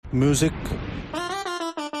Music.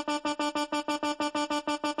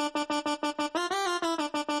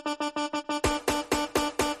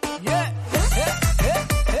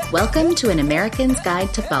 Welcome to An American's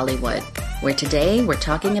Guide to Bollywood, where today we're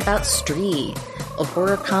talking about Stree, a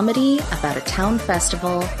horror comedy about a town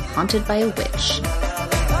festival haunted by a witch.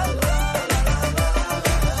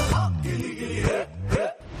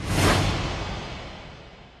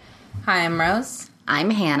 Hi, I'm Rose. I'm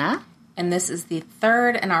Hannah. And this is the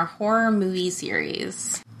third in our horror movie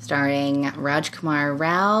series. Starring Rajkumar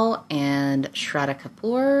Rao and Shraddha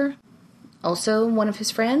Kapoor. Also, one of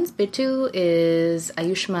his friends, Bittu, is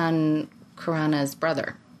Ayushmann Khurrana's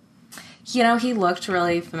brother. You know, he looked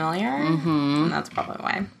really familiar, and that's probably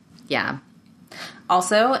why. Yeah.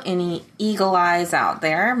 Also, any eagle eyes out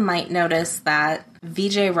there might notice that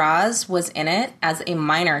Vijay Raz was in it as a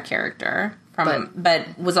minor character,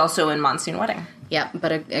 but was also in Monsoon Wedding. Yeah,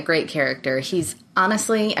 but a great character. He's,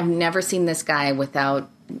 honestly, I've never seen this guy without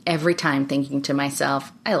every time thinking to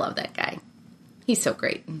myself, I love that guy. He's so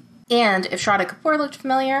great. And if Shraddha Kapoor looked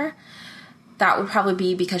familiar, that would probably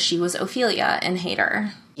be because she was Ophelia in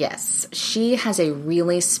Hater. Yes, she has a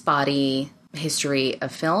really spotty history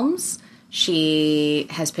of films. She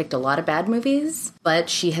has picked a lot of bad movies, but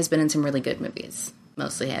she has been in some really good movies.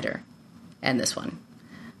 Mostly Hater and this one.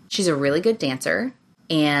 She's a really good dancer,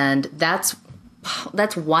 and that's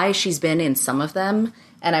why she's been in some of them.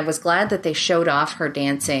 And I was glad that they showed off her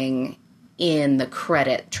dancing in the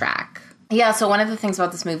credit track. Yeah, so one of the things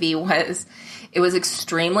about this movie was it was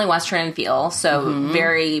extremely Western in feel, so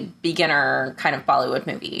very beginner kind of Bollywood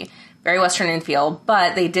movie. Very Western in feel,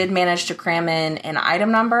 but they did manage to cram in an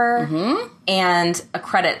item number and a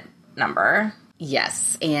credit number.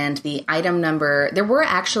 Yes, and the item number, there were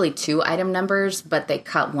actually 2 item numbers, but they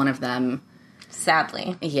cut one of them.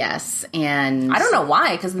 Sadly. Yes, and... I don't know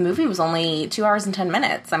why, because the movie was only 2 hours and 10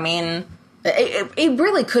 minutes. I mean... It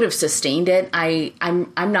really could have sustained it.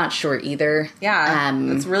 I'm not sure either. Yeah,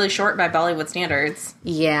 it's really short by Bollywood standards.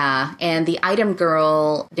 Yeah, and the item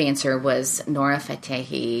girl dancer was Nora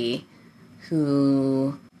Fatehi,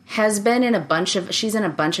 who has been in she's in a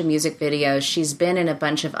bunch of music videos. She's been in a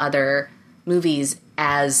bunch of other movies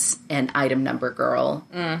as an item number girl.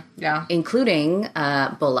 Yeah. Including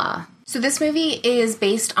Bola. So this movie is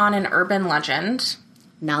based on an urban legend.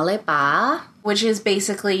 Nale Pa. Which is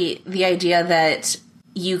basically the idea that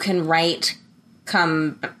you can write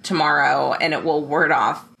come tomorrow and it will ward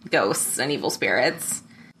off ghosts and evil spirits.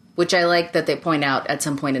 Which I like that they point out at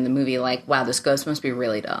some point in the movie, like, wow, this ghost must be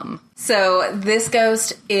really dumb. So this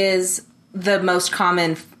ghost is the most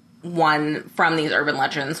common one from these urban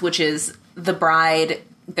legends, which is the bride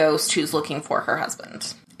ghost who's looking for her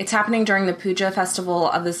husband. It's happening during the puja festival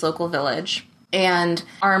of this local village. And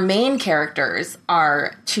our main characters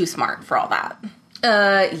are too smart for all that.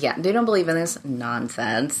 Yeah, they don't believe in this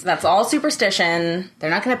nonsense. That's all superstition. They're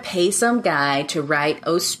not going to pay some guy to write,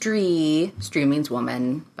 oh, Stree means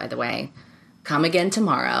woman, by the way, come again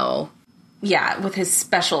tomorrow. Yeah, with his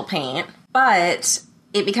special paint. But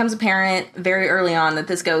it becomes apparent very early on that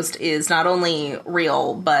this ghost is not only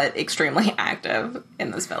real, but extremely active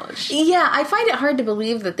in this village. Yeah, I find it hard to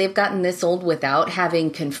believe that they've gotten this old without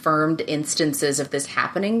having confirmed instances of this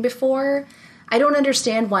happening before. I don't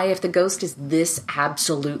understand why, if the ghost is this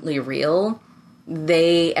absolutely real,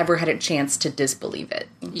 they ever had a chance to disbelieve it.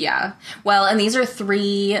 Yeah. Well, and these are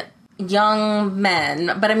 3 young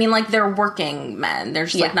men, but I mean, like, they're working men. They're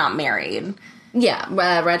just, like, not married. Yeah,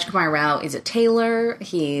 Rajkumar Rao is a tailor.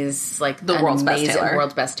 He's like the world's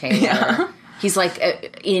best tailor. Yeah. He's like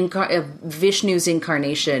Vishnu's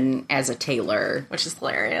incarnation as a tailor, which is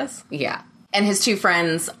hilarious. Yeah, and his 2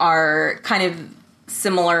 friends are kind of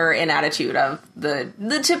similar in attitude of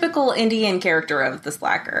the typical Indian character of the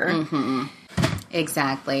slacker. Mm-hmm.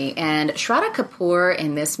 Exactly, and Shraddha Kapoor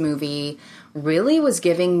in this movie really was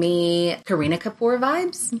giving me Kareena Kapoor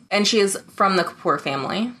vibes, and she is from the Kapoor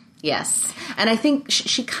family. Yes. And I think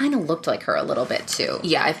she kind of looked like her a little bit, too.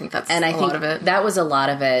 Yeah, I think that's a lot of it. That was a lot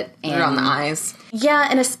of it. And on the eyes. Yeah,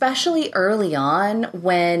 and especially early on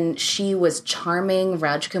when she was charming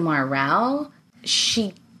Rajkumar Rao,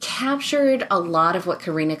 she captured a lot of what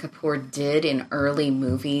Kareena Kapoor did in early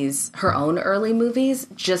movies, her own early movies,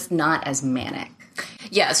 just not as manic.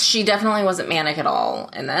 Yes, she definitely wasn't manic at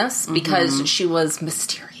all in this because she was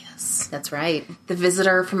mysterious. That's right. The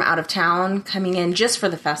visitor from out of town coming in just for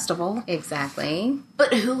the festival. Exactly.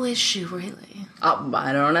 But who is she really?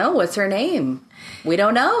 I don't know. What's her name? We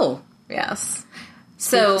don't know. Yes.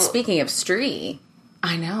 So, speaking of Stree.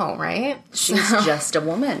 I know, right? She's just a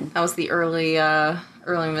woman. That was the early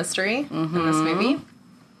mystery in this movie.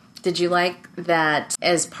 Did you like that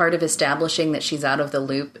as part of establishing that she's out of the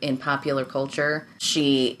loop in popular culture,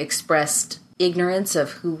 she expressed ignorance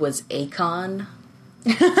of who was Akon?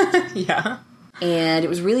 Yeah. And it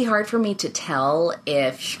was really hard for me to tell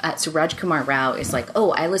if... so Rajkumar Rao is like, oh,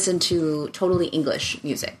 I listen to totally English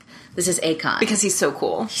music. This is Akon. Because he's so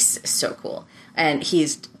cool. He's so cool. And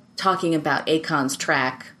he's talking about Akon's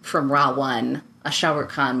track from Ra 1, a Shah Rukh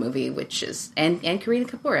Khan movie, which is... And Kareena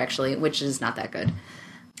Kapoor, actually, which is not that good.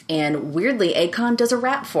 And weirdly, Akon does a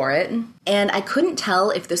rap for it. And I couldn't tell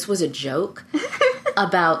if this was a joke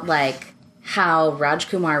about, like, how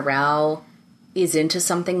Rajkumar Rao is into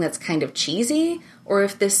something that's kind of cheesy, or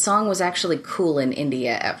if this song was actually cool in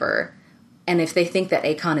India ever, and if they think that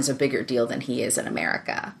Akon is a bigger deal than he is in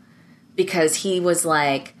America. Because he was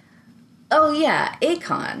like, oh yeah,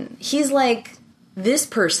 Akon. He's like this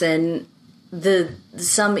person,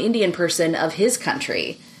 some Indian person of his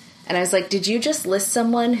country. And I was like, did you just list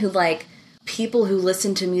someone who, like, people who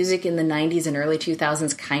listened to music in the 90s and early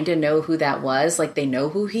 2000s kind of know who that was? Like, they know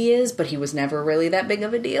who he is, but he was never really that big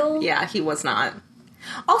of a deal? Yeah, he was not.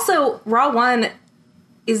 Also, Raw 1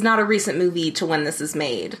 is not a recent movie to when this is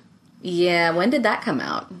made. Yeah, when did that come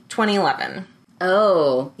out? 2011.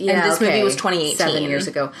 Oh, yeah, and this movie was 2018. 7 years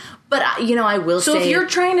ago. But, I will say... So if you're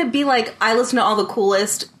trying to be like, I listen to all the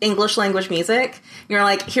coolest English language music, and you're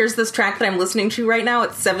like, here's this track that I'm listening to right now,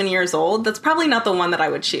 it's 7 years old, that's probably not the one that I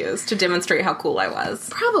would choose to demonstrate how cool I was.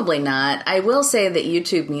 Probably not. I will say that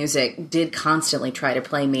YouTube Music did constantly try to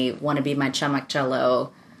play me Wanna Be My Chamak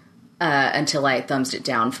Cello until I thumbs it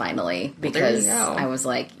down finally, because I was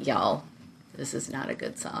like, y'all... This is not a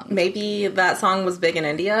good song. Maybe that song was big in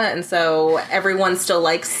India, and so everyone still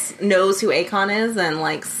knows who Akon is and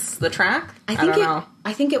likes the track? I don't know.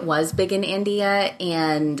 I think it was big in India,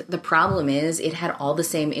 and the problem is it had all the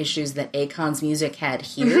same issues that Akon's music had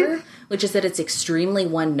here, which is that it's extremely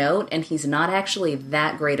one note, and he's not actually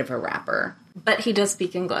that great of a rapper. But he does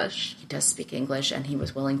speak English. He does speak English, and he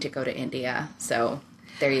was willing to go to India, so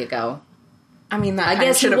there you go. I mean, that I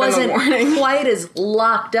guess he wasn't quite as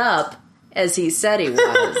locked up as he said he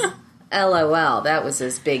was. LOL, that was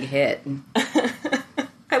his big hit.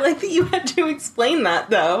 I like that you had to explain that,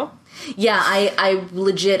 though. Yeah, I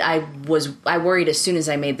legit, I worried as soon as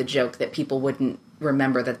I made the joke that people wouldn't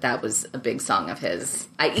remember that was a big song of his.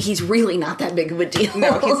 He's really not that big of a deal.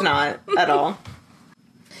 No, he's not at all.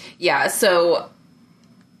 Yeah, so...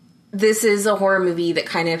 This is a horror movie that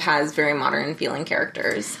kind of has very modern feeling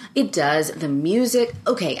characters. It does. The music.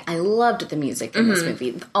 Okay, I loved the music in this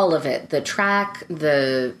movie. All of it. The track,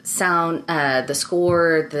 the sound, the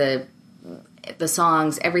score, the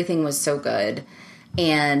songs, everything was so good.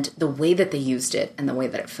 And the way that they used it and the way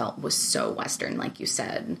that it felt was so Western, like you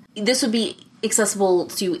said. This would be accessible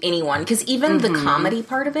to anyone, because even the comedy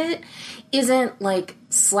part of it isn't like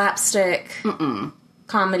slapstick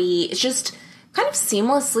comedy. It's just... kind of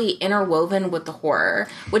seamlessly interwoven with the horror,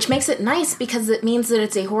 which makes it nice because it means that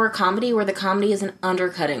it's a horror comedy where the comedy isn't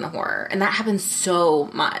undercutting the horror, and that happens so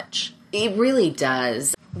much. It really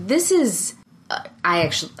does. This is,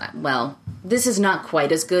 this is not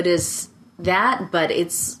quite as good as that, but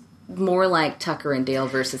it's more like Tucker and Dale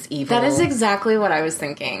versus Evil. That is exactly what I was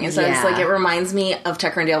thinking. So it's like, it reminds me of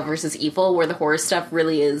Tucker and Dale versus Evil, where the horror stuff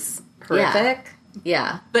really is horrific.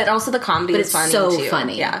 Yeah. But also the comedy is funny, so too.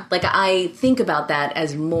 Funny. Yeah. Like, I think about that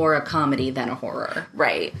as more a comedy than a horror.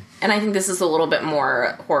 Right. And I think this is a little bit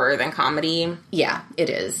more horror than comedy. Yeah, it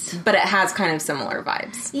is. But it has kind of similar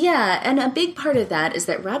vibes. Yeah, and a big part of that is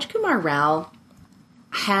that Rajkumar Rao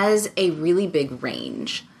has a really big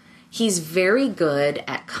range. He's very good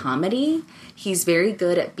at comedy. He's very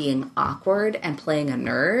good at being awkward and playing a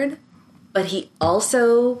nerd. But he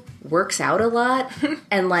also works out a lot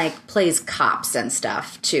and, like, plays cops and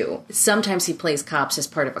stuff, too. Sometimes he plays cops as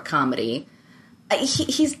part of a comedy.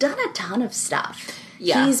 He's done a ton of stuff.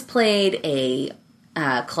 Yeah. He's played a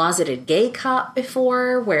closeted gay cop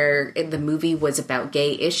before, where the movie was about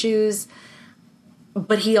gay issues.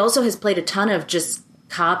 But he also has played a ton of just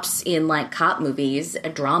cops in, like, cop movies,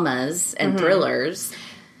 dramas, and thrillers.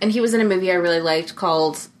 And he was in a movie I really liked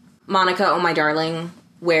called Monica, Oh My Darling,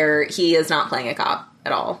 where he is not playing a cop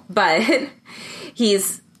at all. But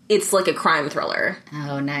it's like a crime thriller.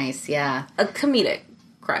 Oh, nice, yeah. A comedic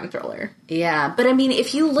crime thriller. Yeah, but I mean,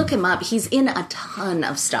 if you look him up, he's in a ton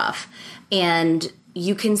of stuff. And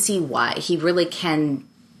you can see why. He really can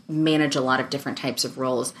manage a lot of different types of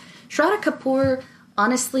roles. Shraddha Kapoor,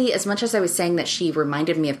 honestly, as much as I was saying that she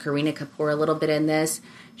reminded me of Kareena Kapoor a little bit in this,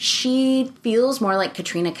 she feels more like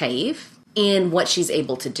Katrina Kaif in what she's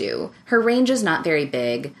able to do. Her range is not very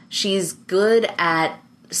big. She's good at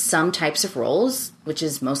some types of roles, which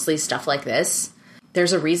is mostly stuff like this.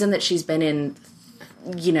 There's a reason that she's been in,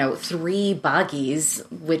 3 Boggies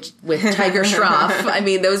with Tiger Shroff. I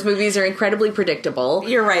mean, those movies are incredibly predictable.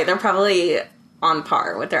 You're right. They're probably on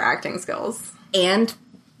par with their acting skills. And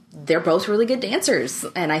they're both really good dancers.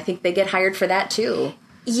 And I think they get hired for that, too.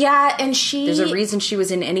 Yeah, and There's a reason she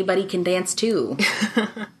was in Anybody Can Dance, too.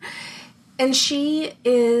 And she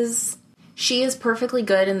is perfectly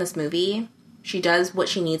good in this movie. She does what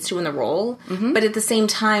she needs to in the role. Mm-hmm. But at the same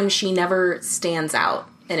time, she never stands out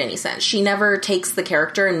in any sense. She never takes the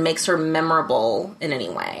character and makes her memorable in any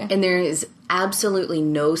way. And there is absolutely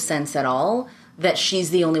no sense at all that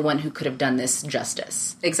she's the only one who could have done this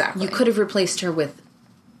justice. Exactly. You could have replaced her with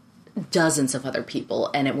dozens of other people,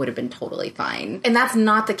 and it would have been totally fine. And that's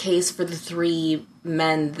not the case for the 3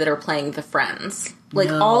 men that are playing the friends. Like,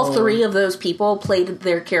 all 3 of those people played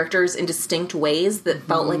their characters in distinct ways that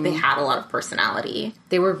felt like they had a lot of personality.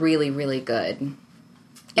 They were really, really good.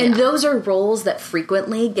 And those are roles that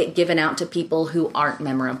frequently get given out to people who aren't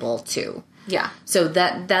memorable, too. Yeah. So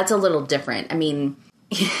that's a little different. I mean,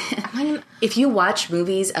 if you watch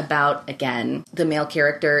movies about, again, the male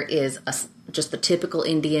character is just the typical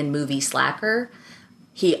Indian movie slacker,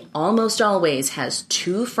 he almost always has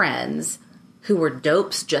 2 friends who are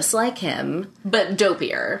dopes just like him. But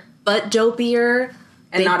dopier. And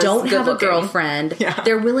they don't have a girlfriend. Yeah.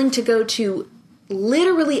 They're willing to go to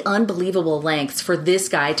literally unbelievable lengths for this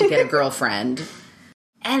guy to get a girlfriend.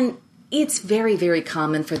 And it's very, very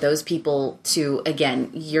common for those people to,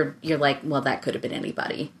 again, you're like, well, that could have been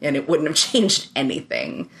anybody, and it wouldn't have changed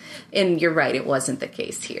anything. And you're right, it wasn't the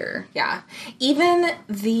case here. Yeah. Even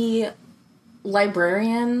the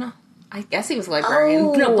librarian, I guess he was a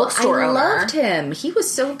librarian. No, bookstore owner. I loved him. He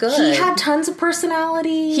was so good. He had tons of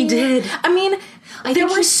personality. He did. I mean, I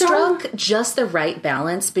think he struck just the right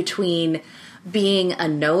balance between being a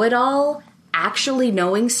know-it-all, actually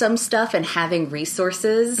knowing some stuff and having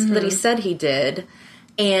resources that he said he did,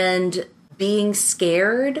 and being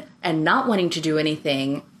scared and not wanting to do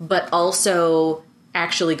anything, but also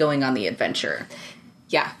actually going on the adventure.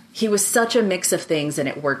 Yeah. He was such a mix of things, and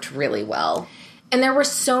it worked really well. And there were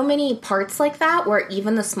so many parts like that where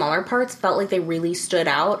even the smaller parts felt like they really stood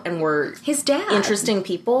out and were his dad. Interesting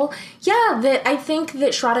people. Yeah, that I think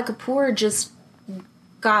that Shraddha Kapoor just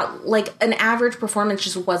got, like, an average performance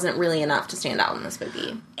just wasn't really enough to stand out in this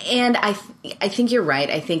movie. And I think you're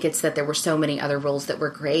right. I think it's that there were so many other roles that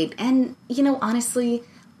were great. And, honestly,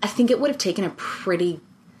 I think it would have taken a pretty...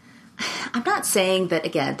 I'm not saying that,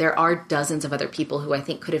 again, there are dozens of other people who I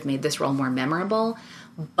think could have made this role more memorable,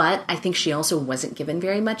 but I think she also wasn't given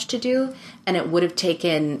very much to do, and it would have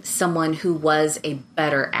taken someone who was a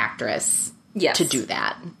better actress to do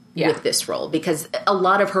that with this role, because a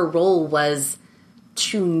lot of her role was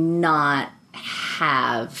to not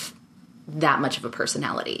have that much of a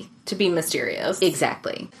personality. To be mysterious.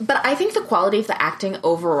 Exactly. But I think the quality of the acting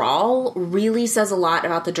overall really says a lot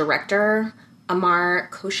about the director, Amar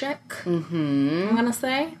Koshik, I'm going to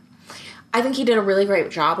say. I think he did a really great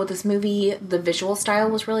job with this movie. The visual style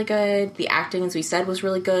was really good. The acting, as we said, was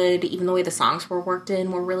really good. Even the way the songs were worked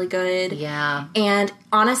in were really good. Yeah. And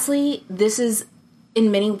honestly, this is,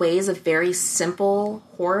 in many ways, a very simple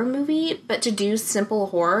horror movie. But to do simple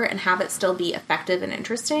horror and have it still be effective and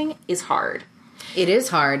interesting is hard. It is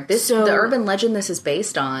hard. The urban legend this is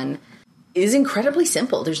based on is incredibly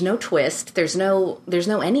simple. There's no twist. There's no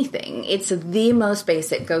anything. It's the most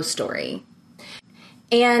basic ghost story.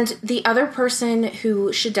 And the other person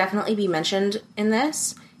who should definitely be mentioned in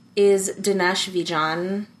this is Dinesh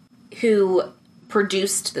Vijan, who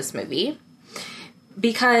produced this movie,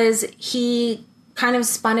 because he kind of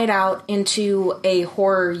spun it out into a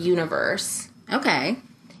horror universe. Okay.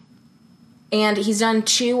 And he's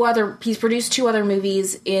produced 2 other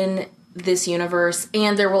movies in this universe,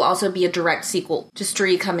 and there will also be a direct sequel to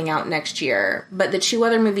Stree coming out next year. But the 2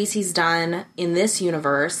 other movies he's done in this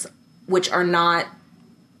universe, which are not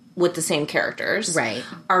with the same characters, right,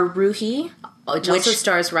 are Ruhi, which also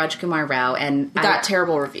stars Rajkumar Rao, and got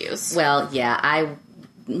terrible reviews. Well, yeah,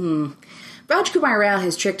 Rajkumar Rao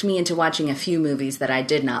has tricked me into watching a few movies that I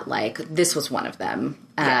did not like. This was one of them.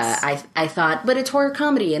 Yes. I thought, but it's horror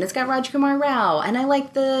comedy, and it's got Rajkumar Rao, and I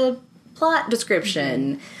like the plot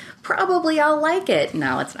description. Probably I'll like it.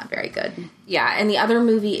 No, it's not very good. Yeah, and the other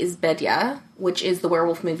movie is Bedya, which is the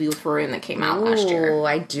werewolf movie with Varun that came out last year. Oh,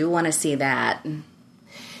 I do want to see that.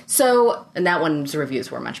 So, and that one's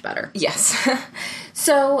reviews were much better. Yes.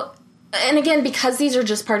 So, and again, because these are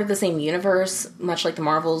just part of the same universe, much like the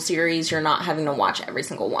Marvel series, you're not having to watch every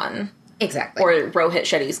single one. Exactly. Or Rohit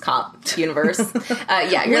Shetty's cop universe.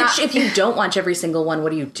 If you don't watch every single one,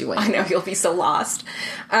 what are you doing? I know, you'll be so lost.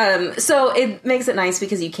 So it makes it nice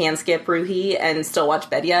because you can skip Ruhi and still watch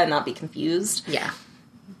Bedya and not be confused. Yeah.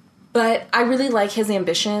 But I really like his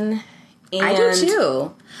ambition. And I do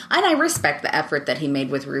too. And I respect the effort that he made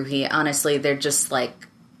with Ruhi. Honestly, they're just like...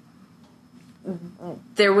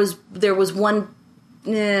 There's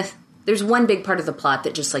one big part of the plot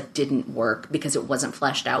that just like didn't work because it wasn't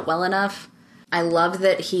fleshed out well enough. I love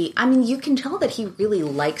that you can tell that he really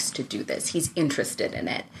likes to do this. He's interested in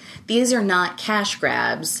it. These are not cash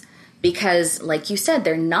grabs because, like you said,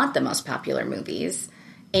 they're not the most popular movies.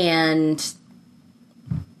 And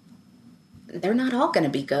they're not all going to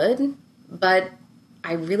be good, but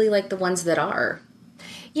I really like the ones that are.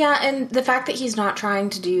 Yeah, and the fact that he's not trying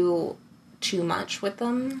to do too much with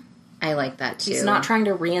them. I like that, too. He's not trying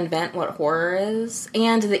to reinvent what horror is,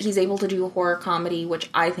 and that he's able to do a horror comedy, which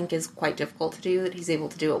I think is quite difficult to do, that he's able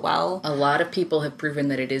to do it well. A lot of people have proven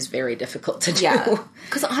that it is very difficult to do. Yeah.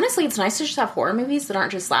 Because honestly, it's nice to just have horror movies that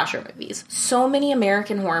aren't just slasher movies. So many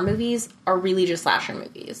American horror movies are really just slasher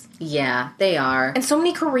movies. Yeah, they are. And so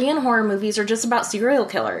many Korean horror movies are just about serial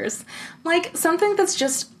killers. Like, something that's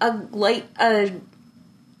just a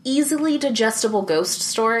easily digestible ghost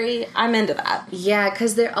story, I'm into that. Yeah,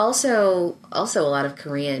 because there also a lot of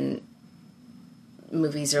Korean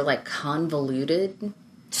movies are like convoluted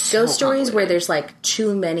ghost stories where there's like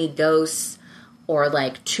too many ghosts or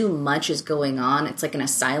like too much is going on. It's like an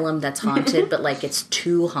asylum that's haunted, but like it's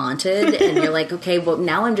too haunted, and you're like, okay, well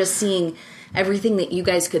now I'm just seeing everything that you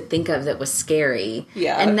guys could think of that was scary.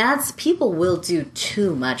 Yeah. And people will do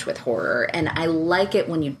too much with horror, and I like it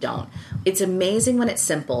when you don't. It's amazing when it's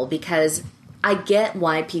simple, because I get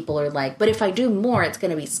why people are like, but if I do more, it's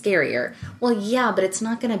going to be scarier. Well, yeah, but it's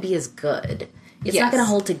not going to be as good. It's not going to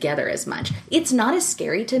hold together as much. It's not as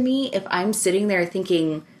scary to me if I'm sitting there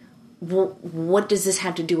thinking, well, what does this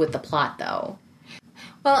have to do with the plot, though?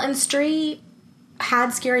 Well, and Stree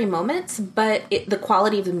had scary moments, but the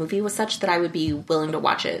quality of the movie was such that I would be willing to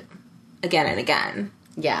watch it again and again.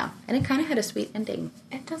 Yeah, and it kind of had a sweet ending.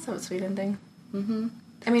 It does have a sweet ending. Mm-hmm.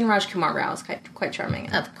 I mean, Raj Kumar Rao is quite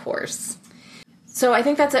charming. Of course. So I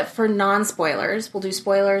think that's it for non-spoilers. We'll do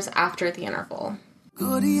spoilers after the interval.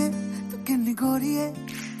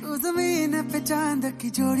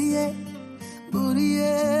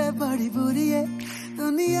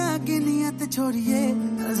 दुनिया की नियत छोड़िए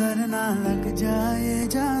नजर ना लग जाए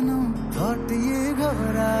जानू thought ये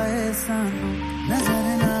घबराए सानू नजर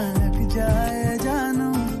ना लग जाए जानू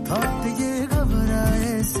थॉट ये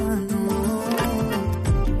घबराए सानू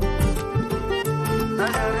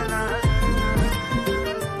नजर ना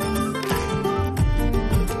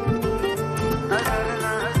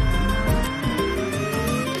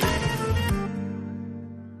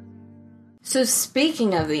So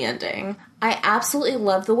speaking of the ending, I absolutely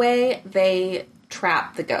love the way they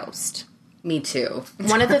trap the ghost. Me too.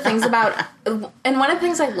 One of the things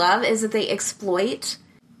I love is that they exploit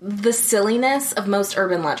the silliness of most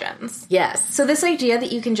urban legends. Yes. So this idea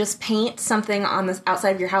that you can just paint something on the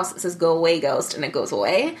outside of your house that says "Go away, ghost," and it goes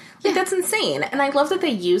away, that's insane. And I love that they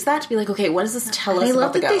use that to be like, okay, what does this tell us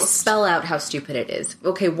about the ghost? I love that they spell out how stupid it is.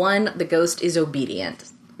 Okay, one, the ghost is obedient.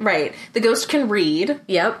 Right. The ghost can read.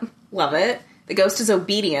 Yep. Love it. The ghost is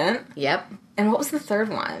obedient. Yep. And what was the third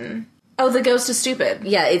one? Oh, the ghost is stupid.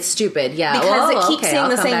 Yeah, it's stupid. Yeah. Because it keeps seeing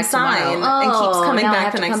the same sign and keeps coming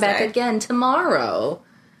back the next day. Come back again tomorrow.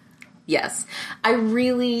 Yes. I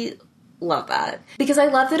really love that. Because I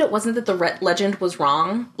love that it wasn't that the legend was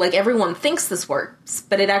wrong. Like, everyone thinks this works,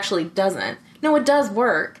 but it actually doesn't. No, it does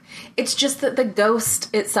work. It's just that the ghost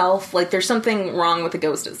itself, like, there's something wrong with the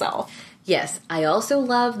ghost itself. Yes. I also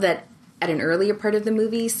love that at an earlier part of the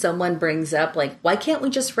movie, someone brings up, like, why can't we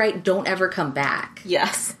just write, "Don't ever come back"?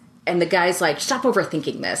 Yes. And the guy's like, stop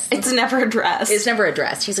overthinking this. It's never addressed. It's never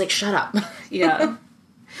addressed. He's like, shut up. Yeah.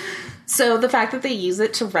 So the fact that they use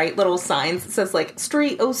it to write little signs that says, like,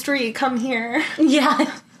 "Stree, oh, Stree, come here."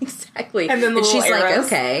 Yeah, exactly. And then she's arrows. Like,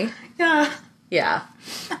 okay. Yeah. Yeah.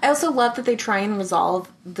 I also love that they try and resolve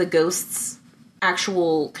the ghost's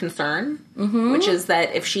actual concern, which is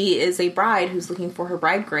that if she is a bride who's looking for her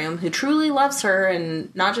bridegroom who truly loves her and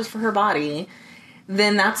not just for her body,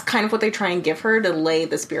 then that's kind of what they try and give her to lay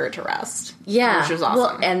the spirit to rest. Yeah. Which is awesome.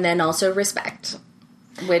 Well, and then also respect,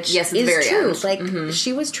 which is very true. End. Like,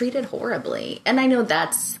 she was treated horribly. And I know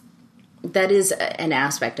that is an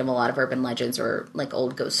aspect of a lot of urban legends or, like,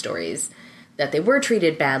 old ghost stories, that they were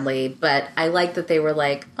treated badly, but I like that they were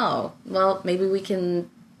like, oh, well, maybe we can,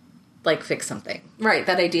 like, fix something. Right,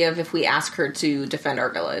 that idea of if we ask her to defend our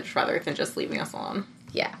village rather than just leaving us alone.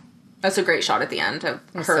 Yeah. That's a great shot at the end of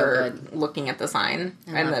It's her so good. looking at the sign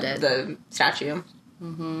and loved it. the statue.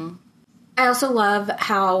 Mm-hmm. I also love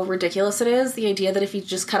how ridiculous it is, the idea that if you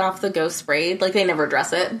just cut off the ghost braid, like, they never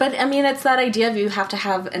address it. But, I mean, it's that idea of you have to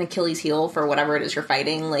have an Achilles heel for whatever it is you're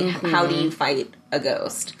fighting. Like, how do you fight a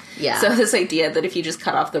ghost? Yeah. So this idea that if you just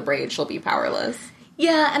cut off the braid, she'll be powerless.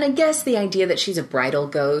 Yeah, and I guess the idea that she's a bridal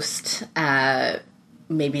ghost,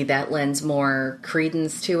 maybe that lends more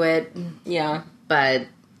credence to it. Yeah. But,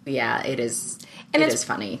 yeah, it is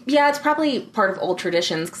funny. Yeah, it's probably part of old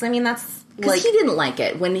traditions, because, I mean, that's... Because he didn't like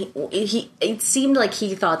it when it seemed like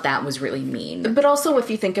he thought that was really mean. But also, if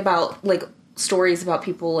you think about, like, stories about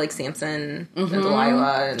people like Samson and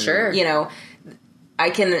Delilah, and, sure, you know, I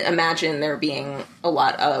can imagine there being a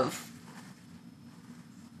lot of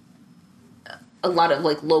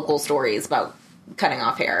like local stories about cutting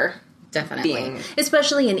off hair. Definitely,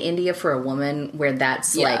 especially in India for a woman, where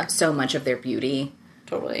that's like so much of their beauty.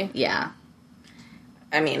 Totally, yeah.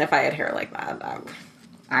 I mean, if I had hair like that.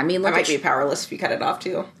 I mean, I might be powerless if you cut it off,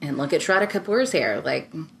 too. And look at Shraddha Kapoor's hair.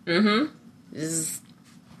 Like, it's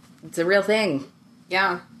a real thing.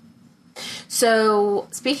 Yeah. So,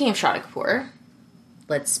 speaking of Shraddha Kapoor...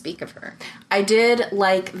 Let's speak of her. I did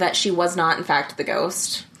like that she was not, in fact, the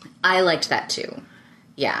ghost. I liked that, too.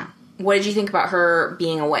 Yeah. What did you think about her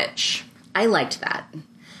being a witch? I liked that.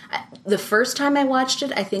 The first time I watched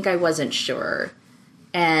it, I think I wasn't sure.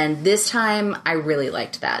 And this time, I really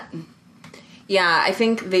liked that. Yeah, I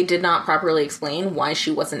think they did not properly explain why she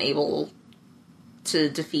wasn't able to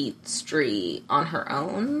defeat Stree on her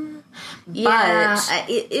own. Yeah, but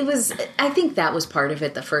it was... I think that was part of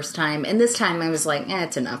it the first time. And this time I was like,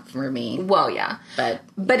 it's enough for me. Well, yeah. But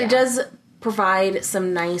yeah. It does provide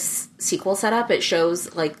some nice sequel setup. It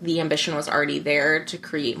shows, like, the ambition was already there to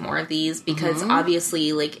create more of these. Because,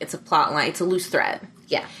 obviously, like, it's a plot line. It's a loose thread.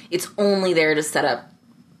 Yeah. It's only there to set up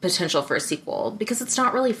potential for a sequel, because it's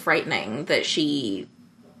not really frightening that she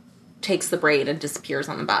takes the braid and disappears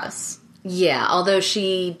on the bus. Yeah, although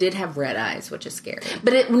she did have red eyes, which is scary.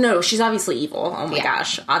 But no, she's obviously evil. Oh my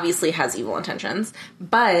gosh. Obviously has evil intentions.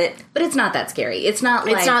 But it's not that scary. It's not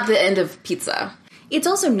like... It's not the end of Pizza. It's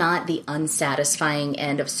also not the unsatisfying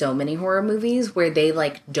end of so many horror movies where they,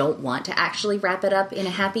 like, don't want to actually wrap it up in a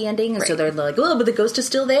happy ending. And so they're like, oh, but the ghost is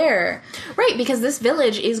still there. Right, because this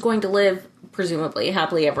village is going to live... presumably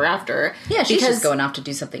happily ever after. Yeah, she's just going off to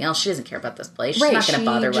do something else. She doesn't care about this place. She's not going to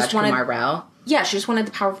bother Rajkumar Rao. Yeah, she just wanted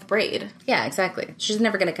the power of the braid. Yeah, exactly. She's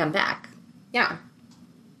never going to come back. Yeah.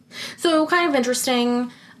 So, kind of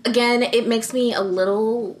interesting. Again, it makes me a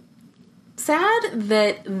little sad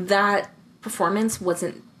that performance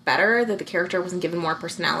wasn't better, that the character wasn't given more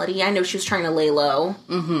personality. I know she was trying to lay low.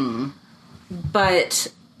 Mm-hmm.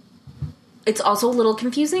 But... it's also a little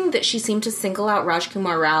confusing that she seemed to single out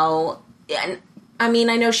Rajkumar Rao. And, I mean,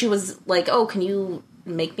 I know she was like, oh, can you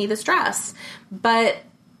make me this dress? But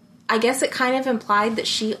I guess it kind of implied that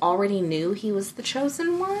she already knew he was the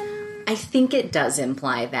chosen one. I think it does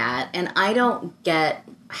imply that. And I don't get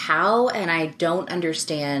how, and I don't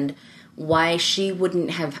understand why she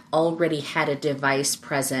wouldn't have already had a device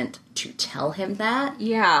present to tell him that.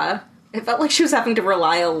 Yeah. It felt like she was having to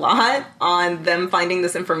rely a lot on them finding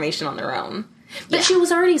this information on their own. But she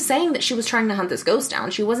was already saying that she was trying to hunt this ghost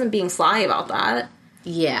down. She wasn't being sly about that.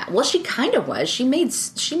 Yeah. Well, she kind of was. She made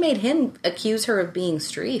him accuse her of being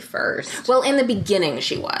Stree first. Well, in the beginning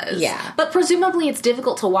she was. Yeah. But presumably it's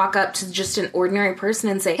difficult to walk up to just an ordinary person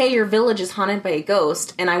and say, hey, your village is haunted by a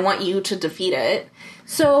ghost, and I want you to defeat it.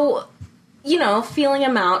 So, you know, feeling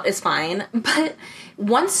him out is fine. But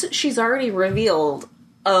once she's already revealed...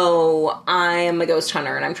 oh, I am a ghost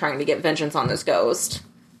hunter and I'm trying to get vengeance on this ghost.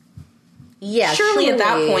 Yeah, surely at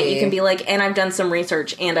that point you can be like, and I've done some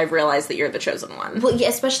research and I've realized that you're the chosen one. Well, yeah,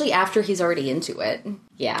 especially after he's already into it.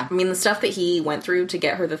 Yeah. I mean, the stuff that he went through to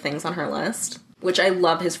get her the things on her list, which I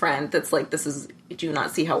love his friend that's like, do you not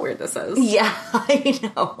see how weird this is? Yeah, I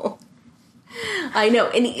know.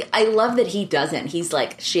 And I love that he doesn't. He's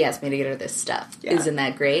like, she asked me to get her this stuff. Yeah. Isn't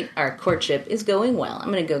that great? Our courtship is going well.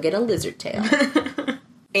 I'm going to go get a lizard tail.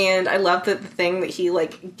 And I love that the thing that he,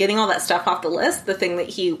 like, getting all that stuff off the list, the thing that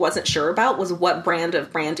he wasn't sure about was what brand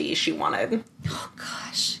of brandy she wanted. Oh,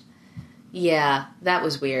 gosh. Yeah, that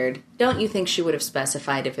was weird. Don't you think she would have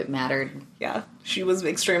specified if it mattered? Yeah, she was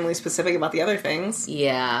extremely specific about the other things.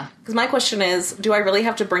 Yeah. Because my question is, do I really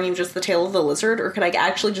have to bring you just the tail of the lizard, or could I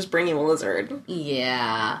actually just bring you a lizard?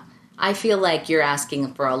 Yeah. I feel like you're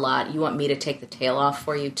asking for a lot. You want me to take the tail off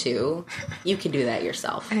for you, too? You can do that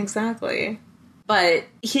yourself. Exactly. But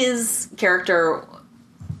his character,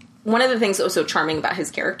 one of the things that was so charming about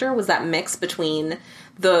his character was that mix between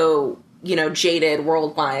the, you know, jaded,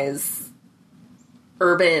 world-wise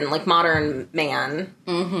urban, like, modern man.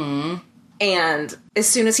 Mm-hmm. And as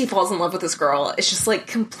soon as he falls in love with this girl, it's just, like,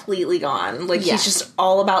 completely gone. Like, he's just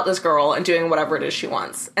all about this girl and doing whatever it is she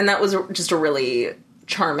wants. And that was just a really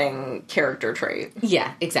charming character trait.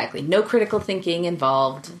 Yeah, exactly. No critical thinking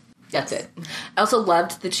involved. That's it. I also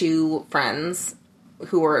loved the two friends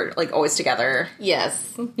who were, like, always together.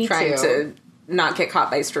 Yes, me trying too. to not get caught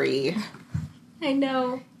by Stree. I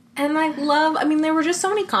know. And I mean, there were just so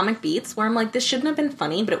many comic beats where I'm like, this shouldn't have been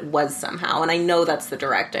funny, but it was somehow. And I know that's the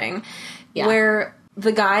directing. Yeah. Where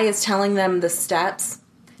the guy is telling them the steps.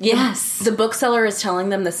 Yes. The bookseller is telling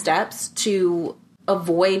them the steps to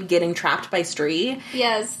avoid getting trapped by Stree.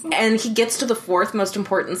 Yes. And he gets to the fourth most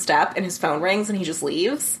important step and his phone rings and he just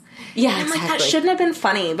leaves. Yeah, and I'm exactly. like, that shouldn't have been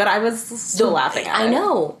funny, but I was still laughing at it. I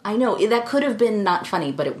know. That could have been not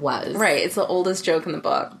funny, but it was. Right. It's the oldest joke in the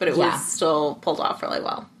book, but it was still pulled off really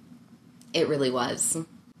well. It really was.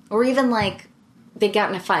 Or even, like, they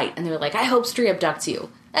got in a fight and they were like, I hope Stree abducts you.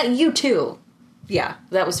 You too. Yeah.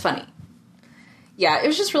 That was funny. Yeah, it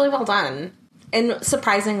was just really well done. And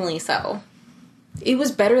surprisingly so. It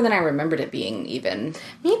was better than I remembered it being, even.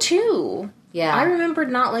 Me too. Yeah. I remembered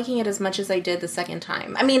not liking it as much as I did the second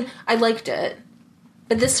time. I mean, I liked it.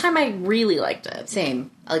 But this time I really liked it.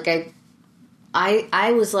 Same. Like,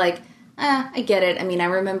 I was like, I get it. I mean, I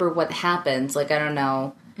remember what happens. Like, I don't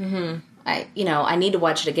know. Mm-hmm. I need to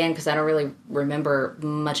watch it again because I don't really remember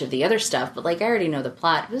much of the other stuff, but, like, I already know the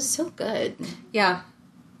plot. It was so good. Yeah.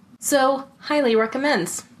 So, highly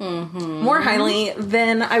recommends. Mm-hmm. More highly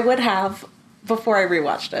than I would have before I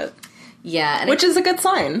rewatched it. Yeah. Which is a good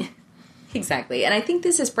sign. Exactly. And I think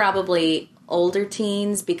this is probably older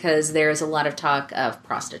teens because there's a lot of talk of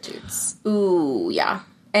prostitutes. Ooh, yeah.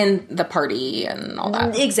 And the party and all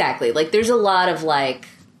that. Exactly. Like, there's a lot of, like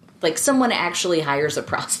someone actually hires a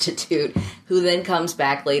prostitute who then comes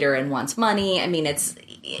back later and wants money. I mean,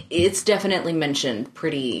 it's definitely mentioned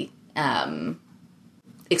pretty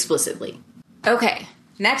explicitly. Okay,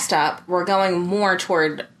 next up, we're going more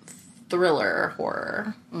toward thriller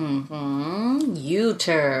horror. Mm-hmm.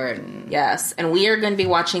 U-Turn. Yes, and we are going to be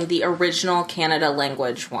watching the original Canada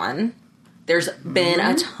language one. There's been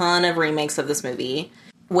a ton of remakes of this movie,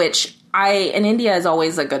 which in India is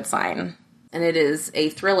always a good sign. And it is a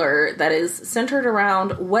thriller that is centered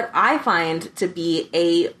around what I find to be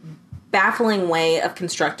a baffling way of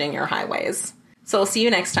constructing your highways. So we'll see you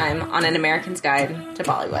next time on An American's Guide to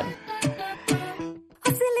Bollywood.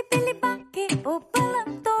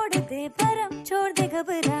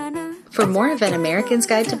 For more of An American's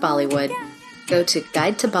Guide to Bollywood, go to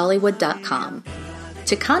guidetobollywood.com.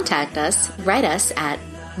 To contact us, write us at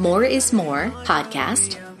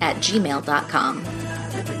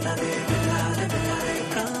moreismorepodcast@gmail.com.